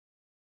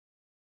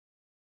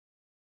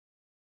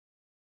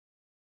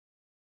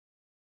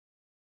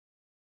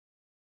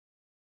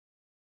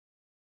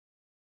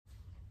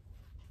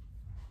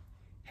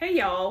Hey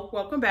y'all,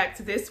 welcome back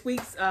to this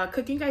week's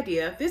cooking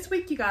idea. This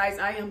week, you guys,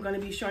 I am going to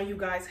be showing you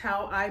guys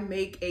how I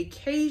make a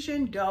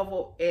Cajun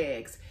double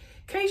eggs.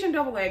 Cajun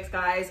double eggs,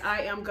 guys,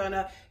 I am going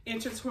to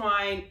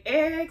intertwine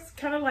eggs,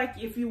 kind of like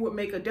if you would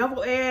make a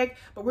double egg,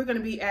 but we're going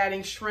to be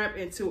adding shrimp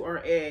into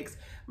our eggs.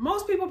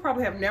 Most people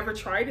probably have never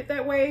tried it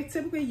that way.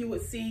 Typically, you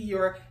would see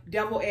your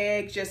double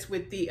egg just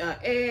with the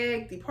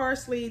egg, the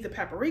parsley, the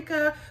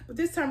paprika, but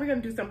this time we're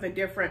going to do something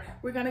different.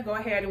 We're going to go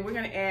ahead and we're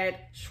going to add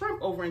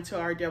shrimp over into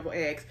our double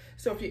eggs.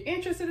 So if you're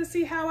interested to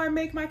see how I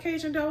make my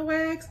Cajun double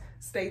eggs,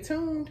 stay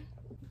tuned.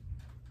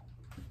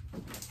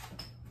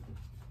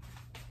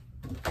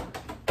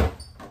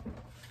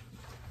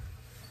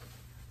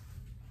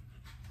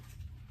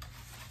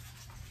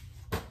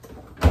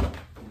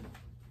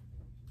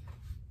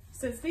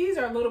 Since these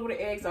are a little bit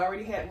of eggs I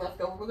already had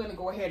left over, we're going to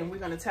go ahead and we're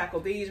going to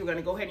tackle these. We're going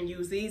to go ahead and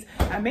use these.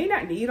 I may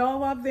not need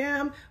all of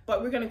them,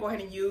 but we're going to go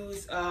ahead and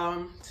use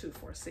 2,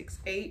 4, 6,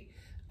 8,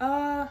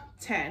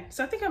 10.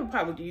 So I think I'm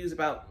probably use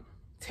about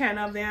 10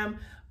 of them.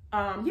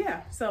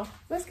 Yeah, so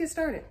let's get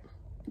started.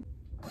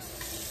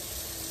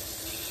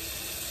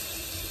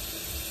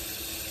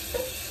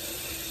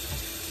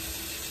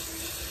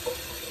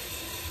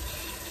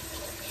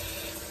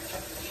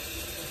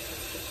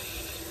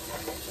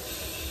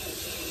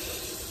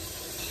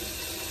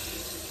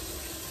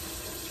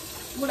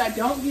 What I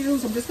don't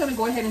use, I'm just going to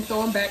go ahead and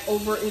throw them back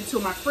over into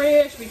my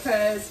fridge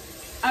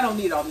because I don't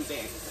need all these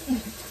eggs.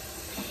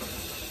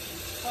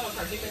 Hold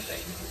on, give me a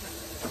second.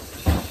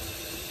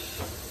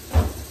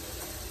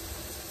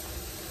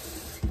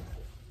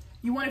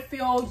 You want to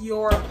fill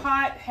your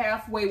pot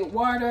halfway with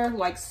water,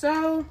 like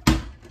so.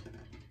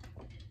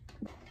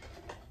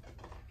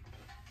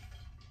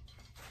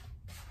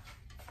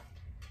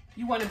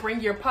 You want to bring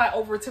your pot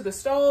over to the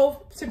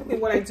stove. Typically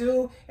what I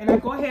do, and I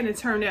go ahead and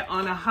turn it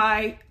on a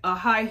high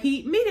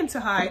heat, medium to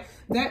high.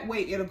 That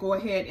way it'll go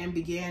ahead and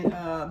begin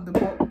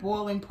the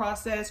boiling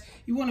process.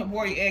 You want to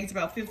boil your eggs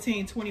about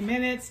 15-20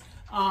 minutes.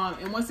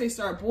 And once they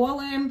start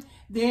boiling,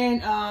 then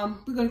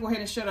we're going to go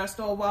ahead and shut our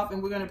stove off,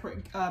 and we're going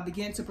to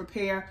begin to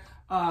prepare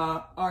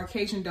our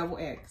Cajun double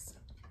eggs.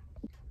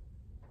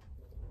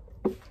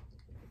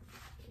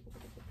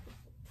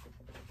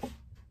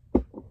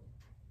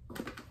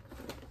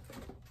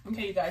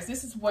 Okay, you guys,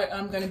 this is what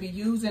I'm going to be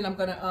using. I'm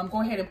going to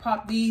go ahead and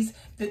pop these.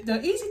 The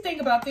easy thing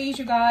about these,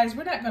 you guys,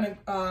 we're not going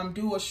to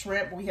do a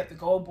shrimp where we have to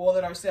go boil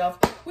it ourselves.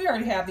 We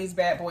already have these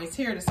bad boys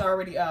here that's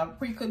already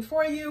pre-cooked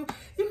for you.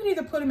 You can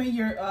either put them in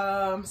your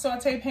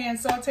saute pan,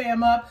 saute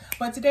them up.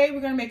 But today we're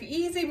going to make it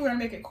easy. We're going to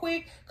make it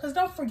quick. Because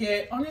don't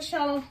forget, on this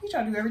channel, we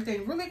try to do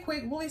everything really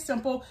quick, really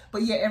simple.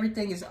 But yet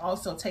everything is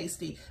also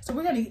tasty. So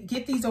we're going to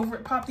get these over,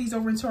 pop these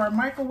over into our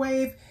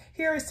microwave.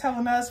 Here is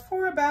telling us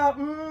for about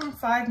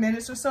 5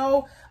 minutes or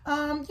so.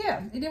 Yeah,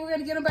 and then we're going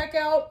to get them back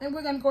out, and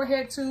we're going to go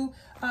ahead to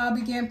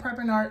begin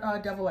prepping our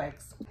double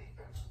eggs.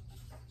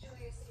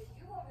 Julius, if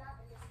you are not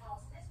in this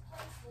house, this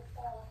place will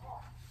fall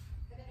apart.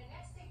 And then the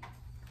next thing,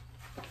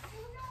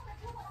 you know that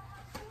you will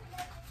have to do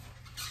it.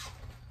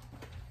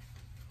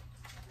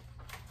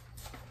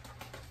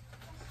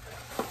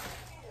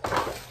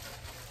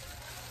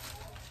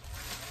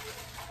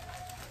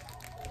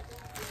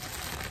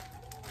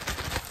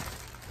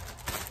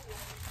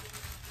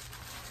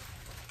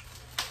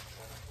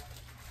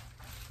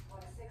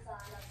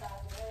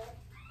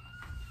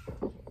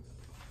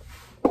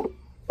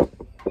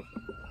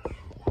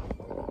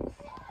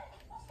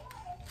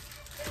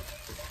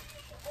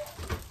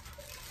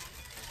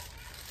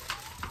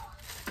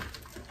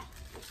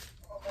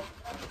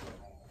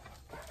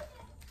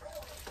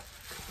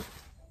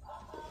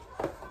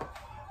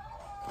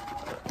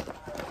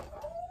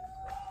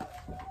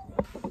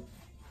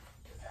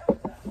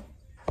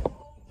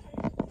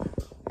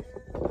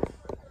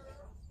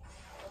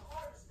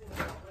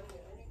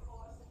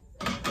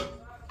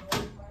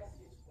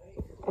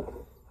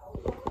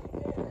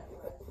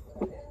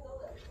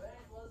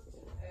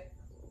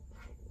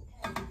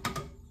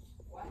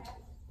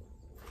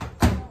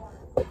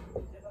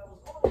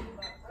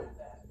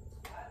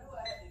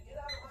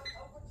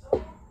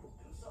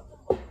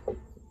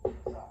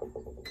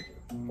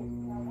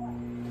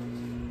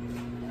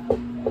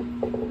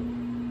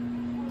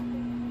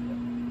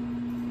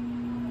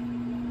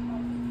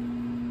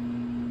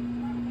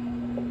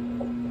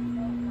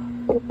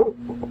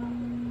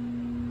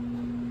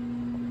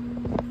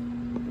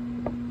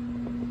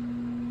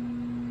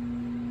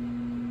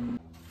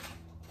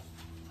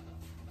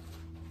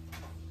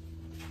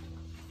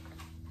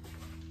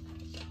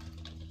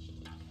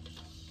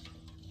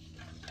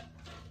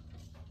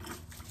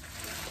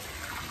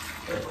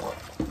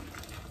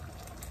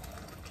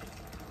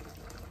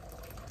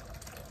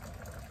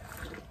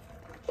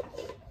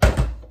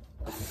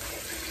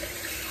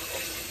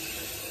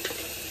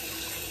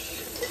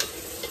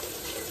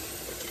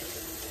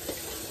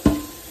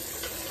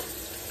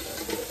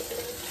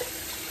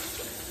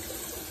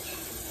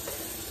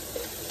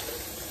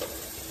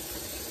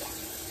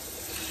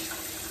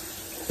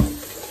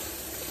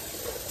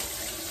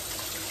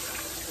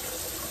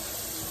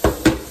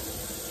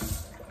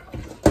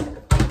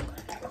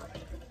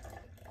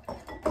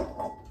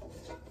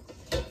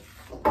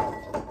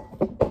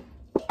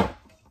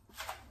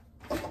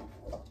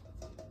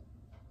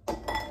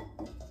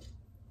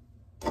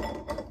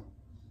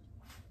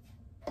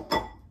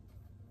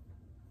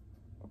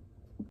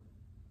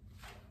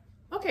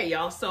 Okay,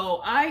 y'all,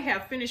 so I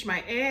have finished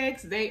my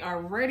eggs. They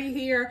are ready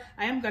here.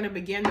 I am going to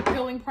begin the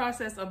peeling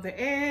process of the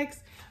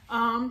eggs.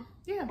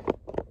 Yeah.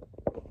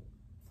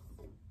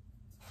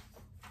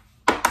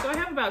 So I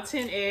have about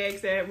 10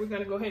 eggs that we're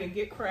going to go ahead and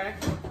get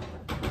cracked.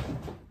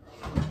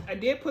 I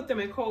did put them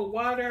in cold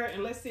water,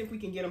 and let's see if we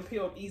can get them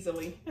peeled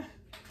easily.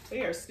 They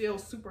are still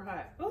super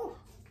hot. Oh.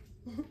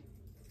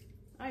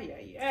 Ay,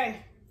 ay, ay.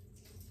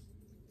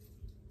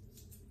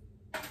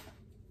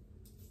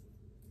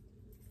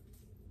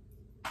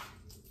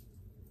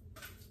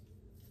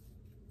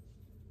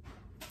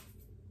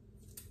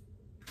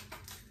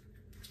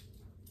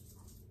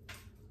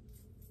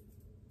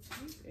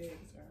 These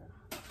eggs are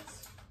hot.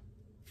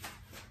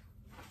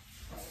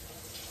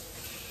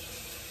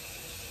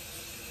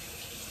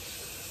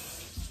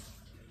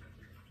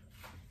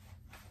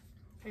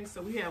 Okay,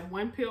 so we have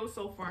one peel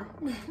so far.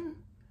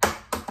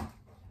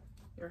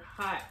 They're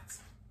hot.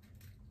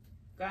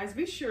 Guys,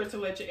 be sure to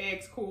let your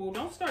eggs cool.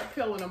 Don't start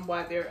peeling them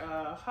while they're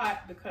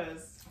hot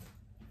because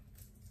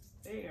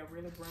they are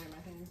really burning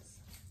my hands.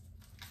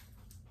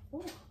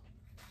 Ooh.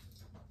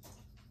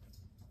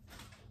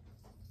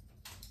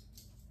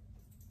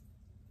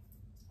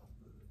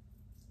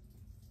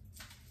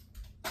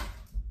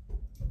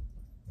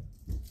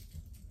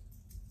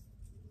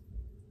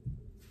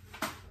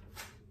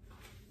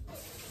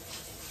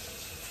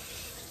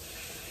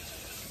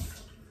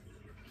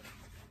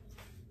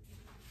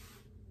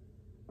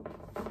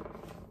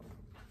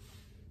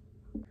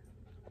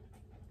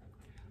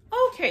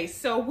 Okay,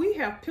 so we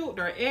have peeled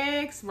our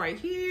eggs right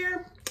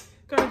here.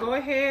 Gonna go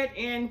ahead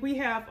and we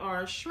have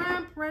our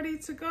shrimp ready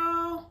to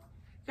go.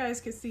 You guys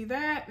can see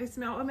that. They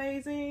smell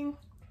amazing.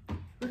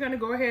 We're gonna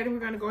go ahead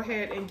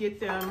and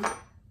get them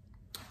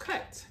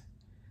cut.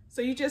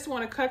 So you just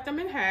wanna cut them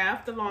in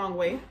half the long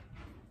way.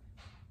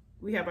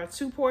 We have our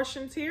 2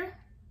 portions here.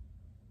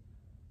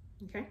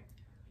 Okay.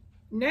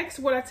 Next,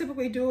 what I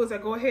typically do is I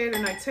go ahead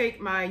and I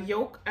take my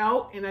yolk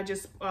out and I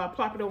just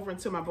plop it over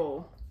into my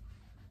bowl.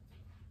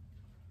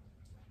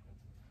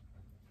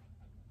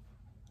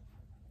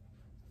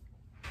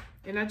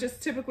 And I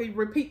just typically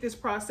repeat this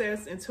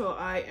process until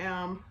I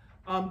am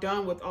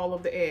done with all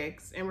of the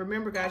eggs. And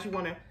remember, guys, you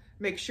want to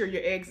make sure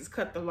your eggs is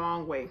cut the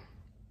long way.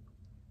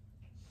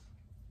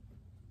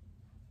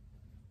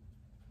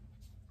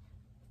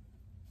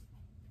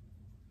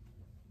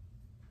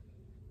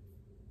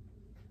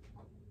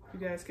 You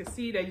guys can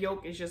see that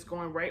yolk is just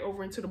going right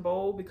over into the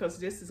bowl because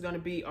this is going to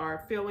be our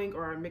filling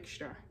or our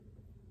mixture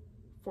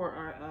for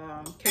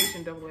our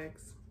Cajun double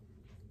eggs.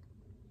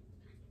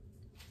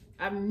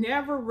 I've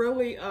never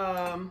really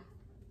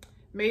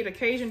made a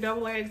Cajun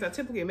double eggs. I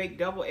typically make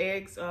double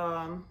eggs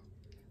for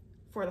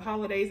the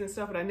holidays and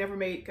stuff, but I never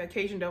made a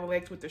Cajun double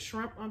eggs with the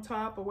shrimp on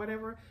top or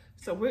whatever.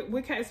 So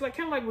it's like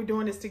kind of like we're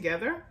doing this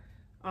together.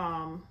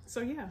 So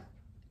yeah.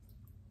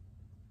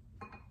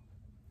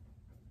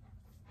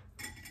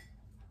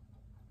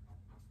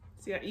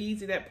 See how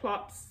easy that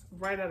plops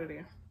right out of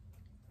there.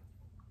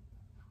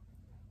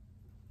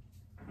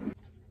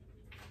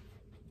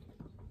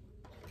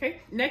 Okay,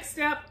 next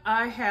step,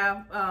 I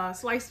have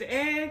sliced the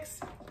eggs.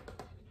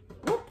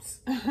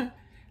 Whoops.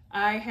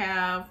 I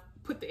have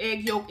put the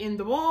egg yolk in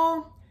the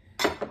bowl.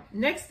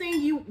 Next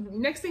thing you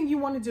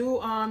want to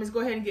do is go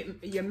ahead and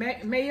get your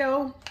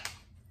mayo.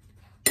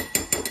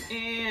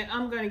 And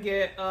I'm gonna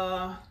get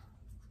a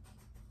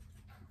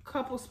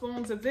couple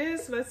spoons of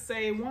this. Let's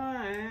say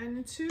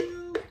 1,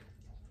 2,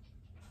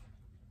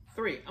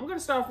 3. I'm gonna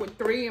start off with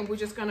 3, and we're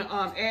just gonna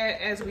add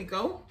as we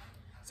go.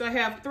 So I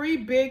have 3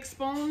 big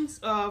spoons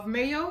of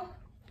mayo.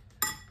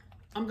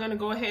 I'm gonna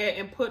go ahead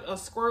and put a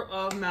squirt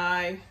of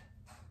my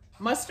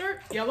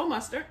mustard, yellow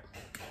mustard.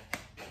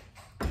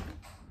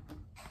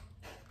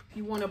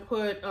 You wanna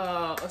put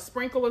a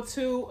sprinkle or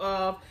 2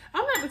 of,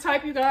 I'm not the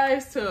type, you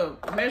guys, to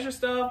measure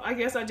stuff. I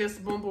guess I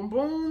just boom, boom,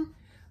 boom.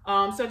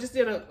 So I just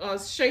did a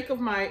shake of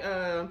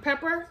my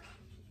pepper.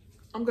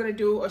 I'm gonna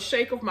do a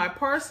shake of my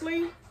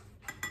parsley.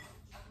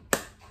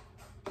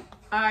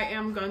 I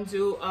am going to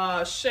do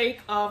a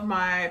shake of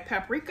my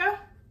paprika.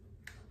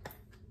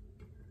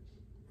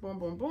 Boom,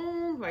 boom,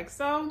 boom, like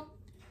so.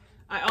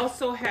 I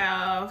also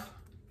have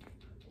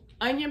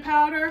onion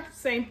powder,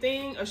 same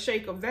thing, a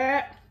shake of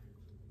that.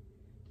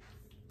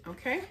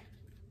 Okay.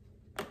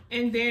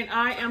 And then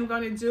I am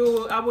going to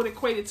do, I would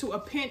equate it to a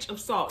pinch of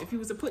salt. If you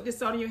was to put this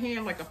salt in your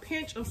hand, like a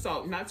pinch of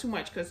salt, not too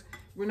much because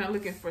we're not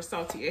looking for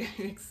salty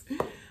eggs.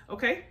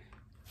 Okay.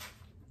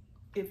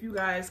 If you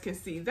guys can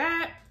see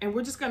that, and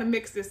we're just gonna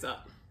mix this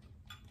up.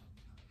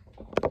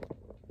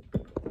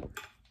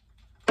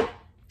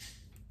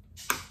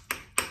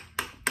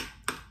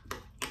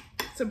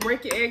 To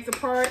break your eggs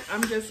apart,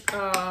 I'm just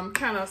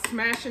kind of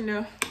smashing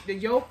the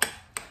yolk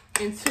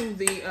into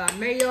the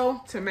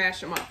mayo to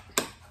mash them up.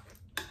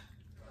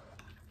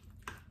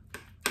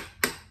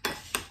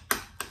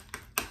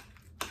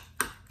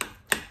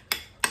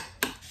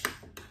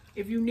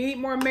 If you need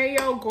more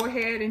mayo, go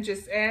ahead and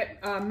just add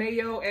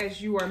mayo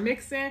as you are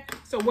mixing.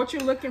 So what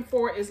you're looking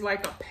for is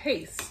like a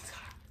paste.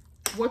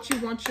 What you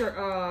want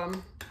your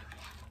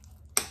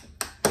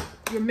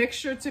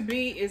mixture to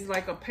be is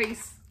like a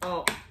paste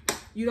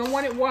you don't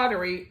want it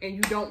watery and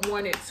you don't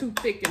want it too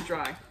thick and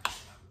dry.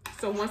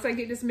 So once I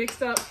get this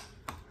mixed up,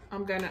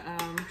 I'm gonna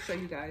show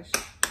you guys.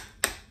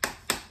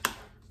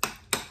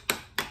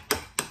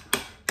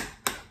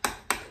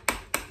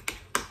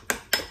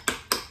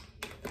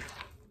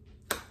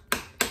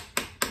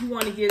 You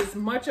want to get as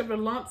much of the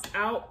lumps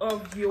out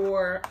of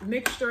your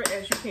mixture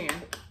as you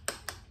can.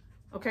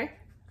 Okay.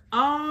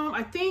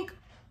 I think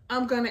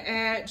I'm gonna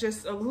add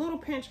just a little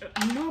pinch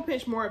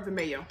more of the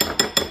mayo.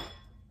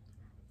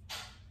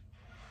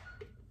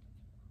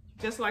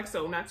 Just like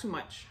so, not too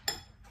much.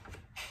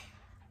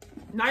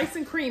 Nice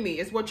and creamy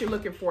is what you're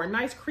looking for.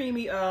 Nice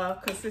creamy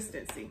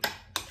consistency.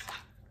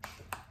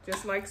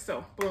 Just like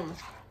so, boom.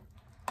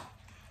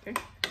 Okay,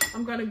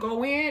 I'm gonna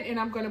go in and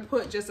I'm gonna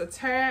put just a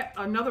tad,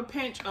 another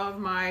pinch of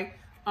my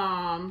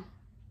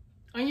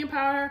onion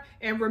powder.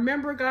 And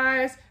remember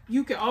guys,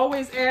 you can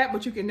always add,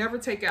 but you can never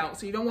take out.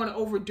 So you don't want to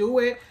overdo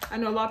it. I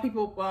know a lot of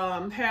people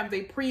have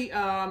they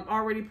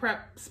already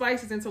prep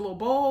spices into little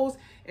bowls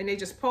and they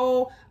just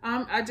pull.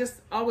 I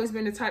just always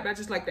been the type, I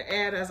just like to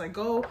add as I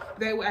go.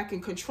 That way I can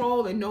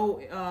control and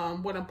know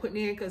what I'm putting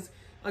in. Because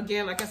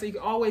again, like I said, you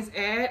can always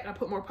add. I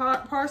put more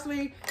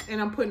parsley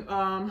and I'm putting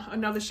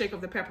another shake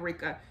of the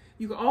paprika.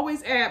 You can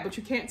always add, but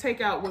you can't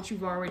take out what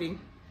you've already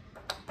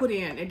put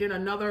in. And then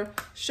another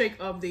shake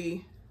of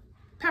the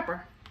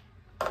pepper.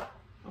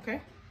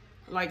 Okay,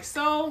 like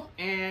so,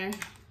 and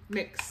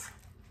mix.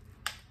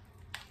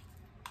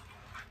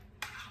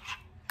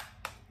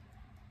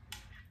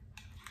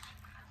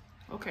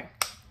 Okay,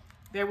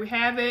 there we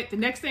have it. The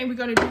next thing we're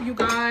gonna do, you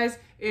guys,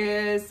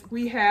 is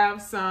we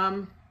have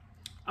some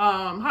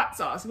hot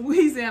sauce,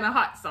 Louisiana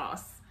hot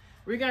sauce.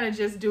 We're gonna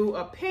just do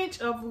a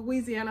pinch of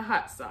Louisiana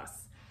hot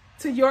sauce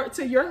to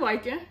your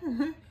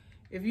liking.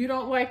 If you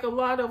don't like a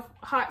lot of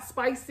hot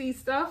spicy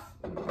stuff,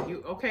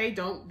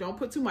 don't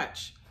put too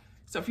much.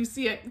 So if you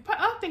see it,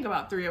 I'll think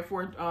about 3 or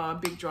 4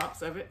 big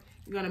drops of it.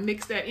 You're gonna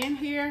mix that in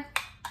here.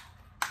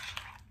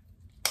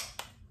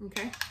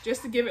 Okay,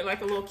 just to give it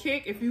like a little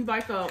kick. If you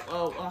like a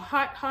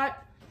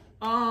hot,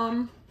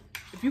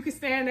 if you can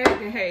stand that,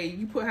 then hey,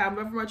 you put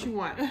however much you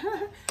want.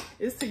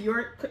 It's to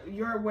your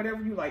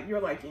whatever you like,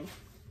 your liking.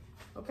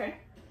 Okay.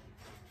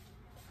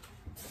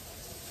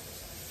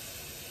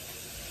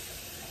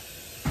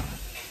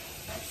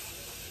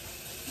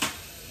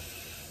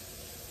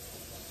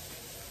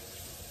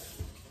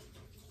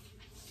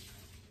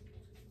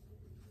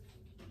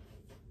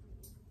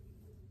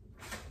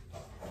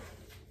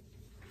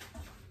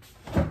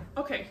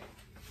 Okay,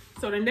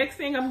 so the next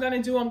thing I'm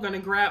gonna do, I'm gonna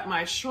grab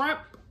my shrimp,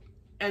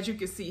 as you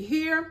can see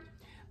here.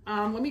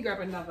 Let me grab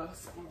another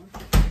spoon.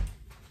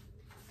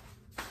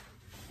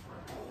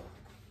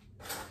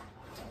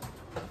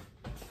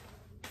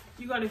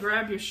 You're gonna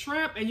grab your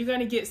shrimp and you're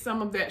gonna get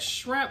some of that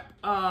shrimp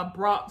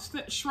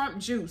shrimp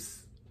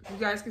juice. You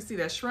guys can see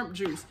that shrimp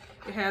juice.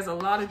 It has a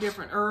lot of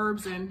different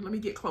herbs, and let me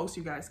get close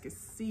so you guys can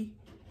see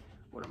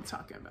what I'm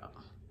talking about.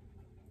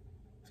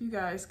 You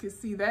guys can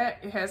see that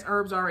it has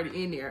herbs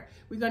already in there.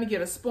 We're going to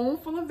get a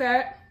spoonful of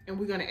that and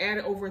we're going to add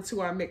it over into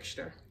our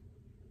mixture.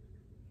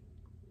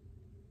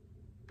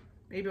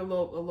 Maybe another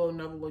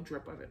little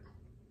drip of it.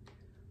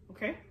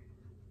 Okay.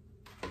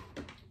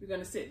 We're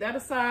going to set that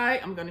aside.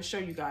 I'm going to show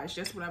you guys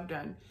just what I've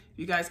done.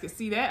 You guys can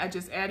see that I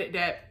just added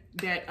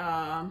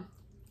that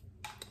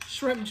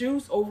shrimp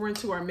juice over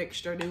into our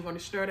mixture. Then we're going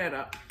to stir that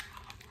up.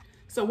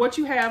 So what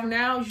you have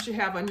now, you should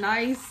have a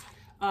nice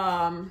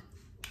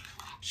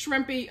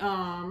shrimpy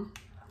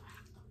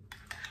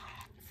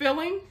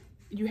filling.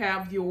 You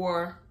have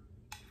your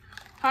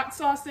hot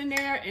sauce in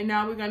there, and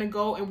now we're gonna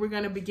go and we're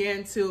gonna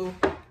begin to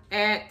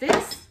add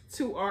this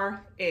to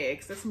our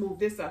eggs. Let's move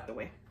this out the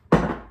way.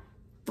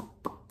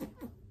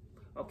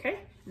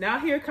 Okay, now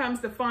here comes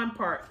the fun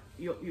part,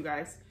 you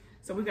guys.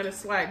 So we're gonna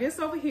slide this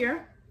over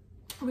here.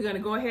 We're gonna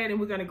go ahead and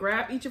we're gonna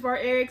grab each of our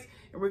eggs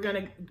and we're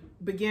gonna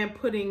begin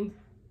putting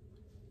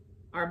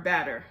our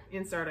batter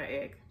inside our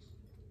egg.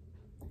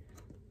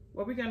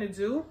 What we're gonna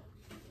do,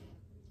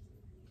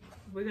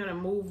 we're gonna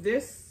move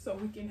this so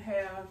we can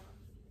have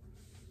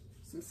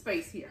some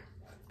space here.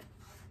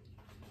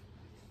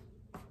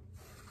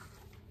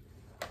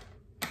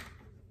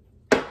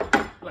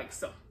 Like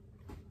so,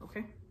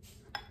 okay?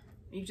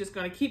 You're just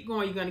gonna keep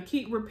going. You're gonna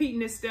keep repeating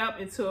this step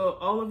until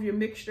all of your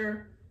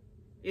mixture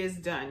is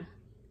done.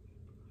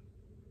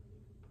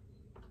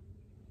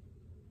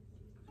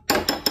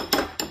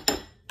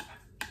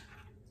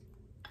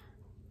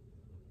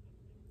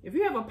 If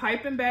you have a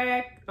piping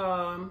bag,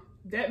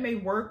 that may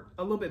work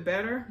a little bit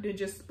better than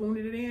just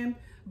spooning it in,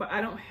 but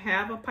I don't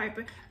have a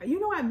piping. You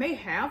know, I may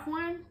have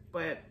one,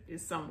 but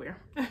it's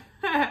somewhere.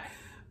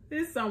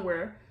 It's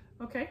somewhere.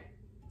 Okay,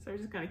 so we're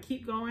just gonna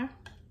keep going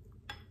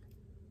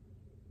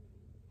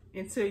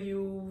until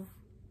you've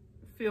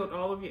filled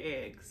all of your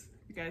eggs.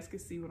 You guys can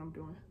see what I'm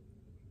doing.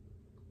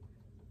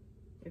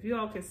 If you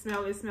all can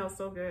smell it, it smells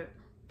so good.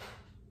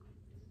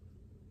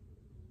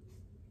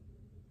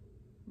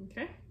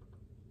 Okay.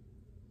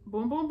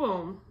 Boom, boom,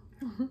 boom.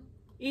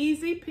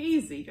 Easy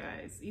peasy,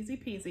 guys. Easy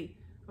peasy.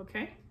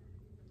 Okay.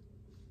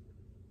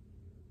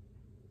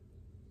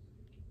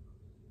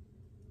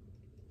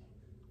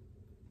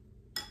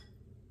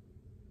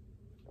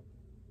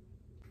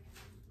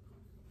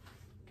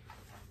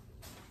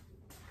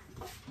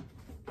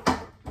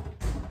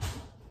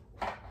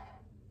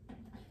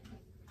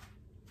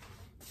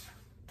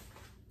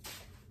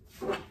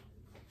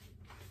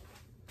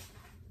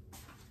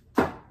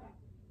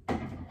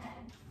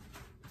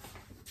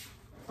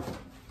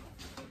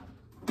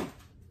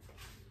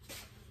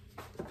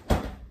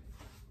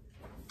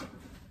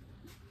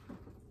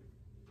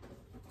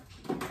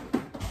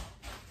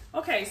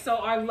 Okay, so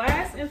our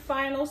last and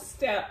final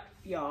step,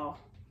 y'all.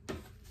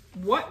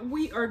 What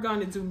we are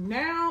gonna do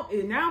now,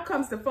 and now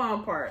comes the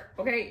fun part,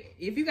 okay?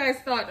 If you guys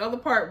thought the other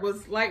part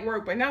was light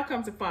work, but now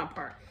comes the fun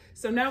part.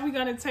 So now we're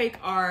gonna take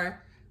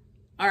our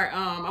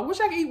I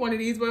wish I could eat one of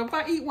these, but if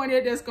I eat one of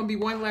it, there's gonna be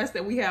one less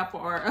that we have for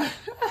our,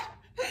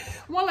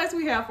 one less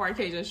we have for our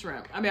Cajun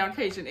shrimp. I mean, our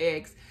Cajun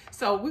eggs.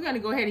 So we're gonna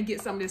go ahead and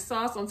get some of this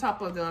sauce on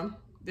top of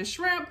the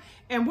shrimp.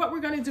 And what we're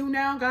gonna do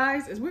now,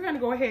 guys, is we're gonna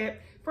go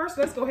ahead, first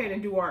let's go ahead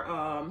and do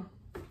our,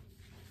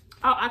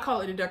 I call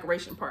it the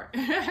decoration part.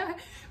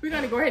 We're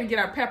gonna go ahead and get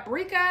our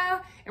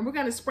paprika, and we're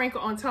gonna sprinkle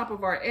on top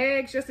of our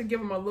eggs just to give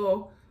them a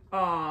little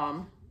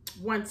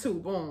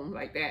 1-2 boom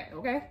like that,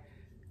 okay?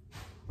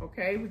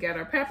 Okay, we got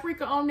our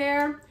paprika on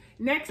there.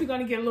 Next, we're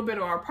gonna get a little bit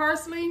of our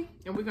parsley,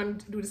 and we're gonna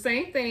do the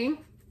same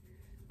thing.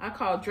 I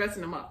call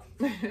dressing them up.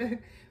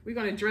 We're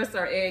gonna dress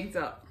our eggs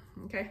up,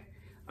 okay?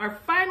 Our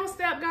final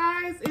step,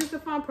 guys, is the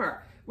fun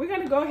part. We're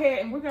gonna go ahead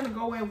and we're gonna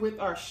go in with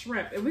our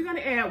shrimp, and we're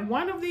gonna add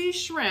one of these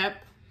shrimp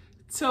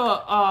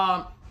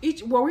to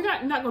each. Well, we're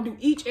not gonna do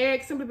each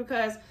egg simply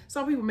because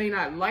some people may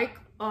not like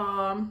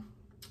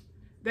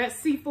that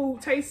seafood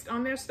taste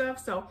on their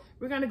stuff. So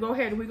we're gonna go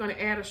ahead and we're gonna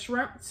add a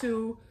shrimp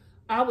to,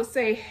 I would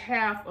say,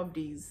 half of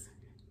these,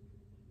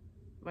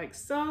 like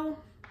so.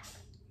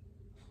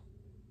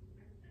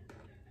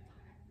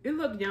 It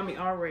looked yummy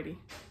already.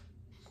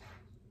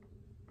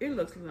 It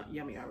looks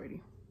yummy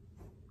already.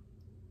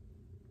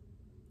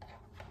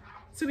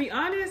 To be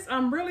honest,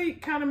 I'm really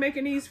kind of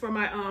making these for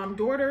my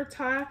daughter,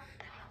 Ty.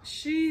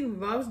 She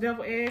loves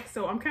deviled eggs,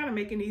 so I'm kind of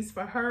making these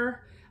for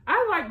her.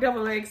 I like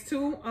deviled eggs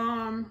too.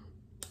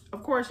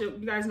 Of course, you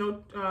guys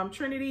know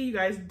Trinity. You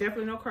guys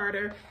definitely know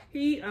Carter.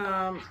 He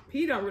don't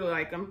really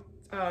like them.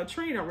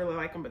 Trini don't really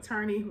like them, but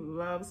Tiny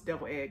loves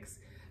deviled eggs.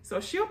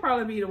 So she'll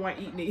probably be the one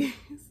eating these.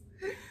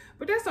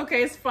 But that's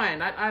okay. It's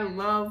fun. I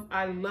love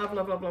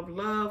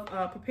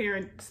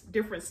preparing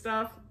different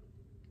stuff.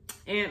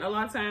 And a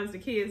lot of times the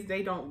kids,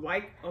 they don't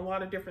like a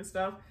lot of different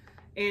stuff.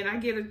 And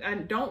I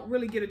don't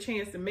really get a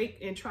chance to make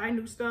and try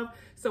new stuff.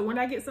 So when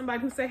I get somebody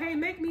who say, hey,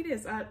 make me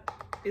this,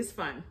 it's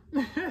fun.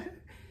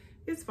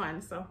 It's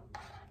fun. So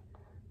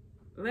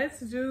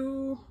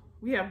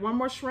we have one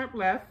more shrimp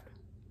left.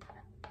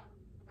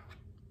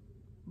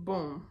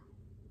 Boom.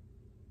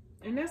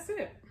 And that's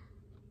it.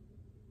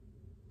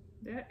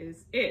 That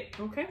is it,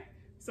 okay?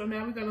 So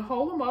now we're gonna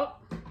hold them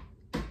up,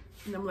 and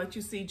I'm gonna let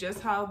you see just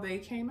how they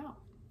came out.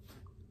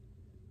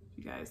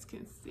 You guys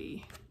can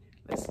see.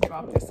 Let's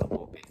drop this a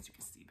little bit so you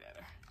can see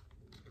better.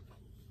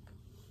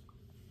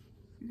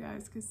 You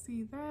guys can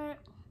see that.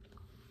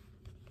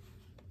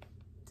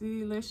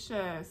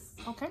 Delicious,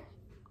 okay?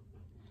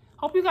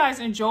 Hope you guys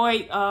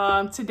enjoyed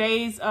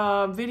today's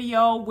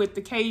video with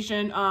the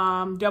Cajun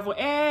deviled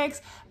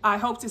eggs. I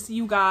hope to see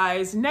you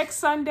guys next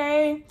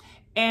Sunday.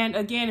 And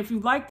again, if you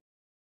like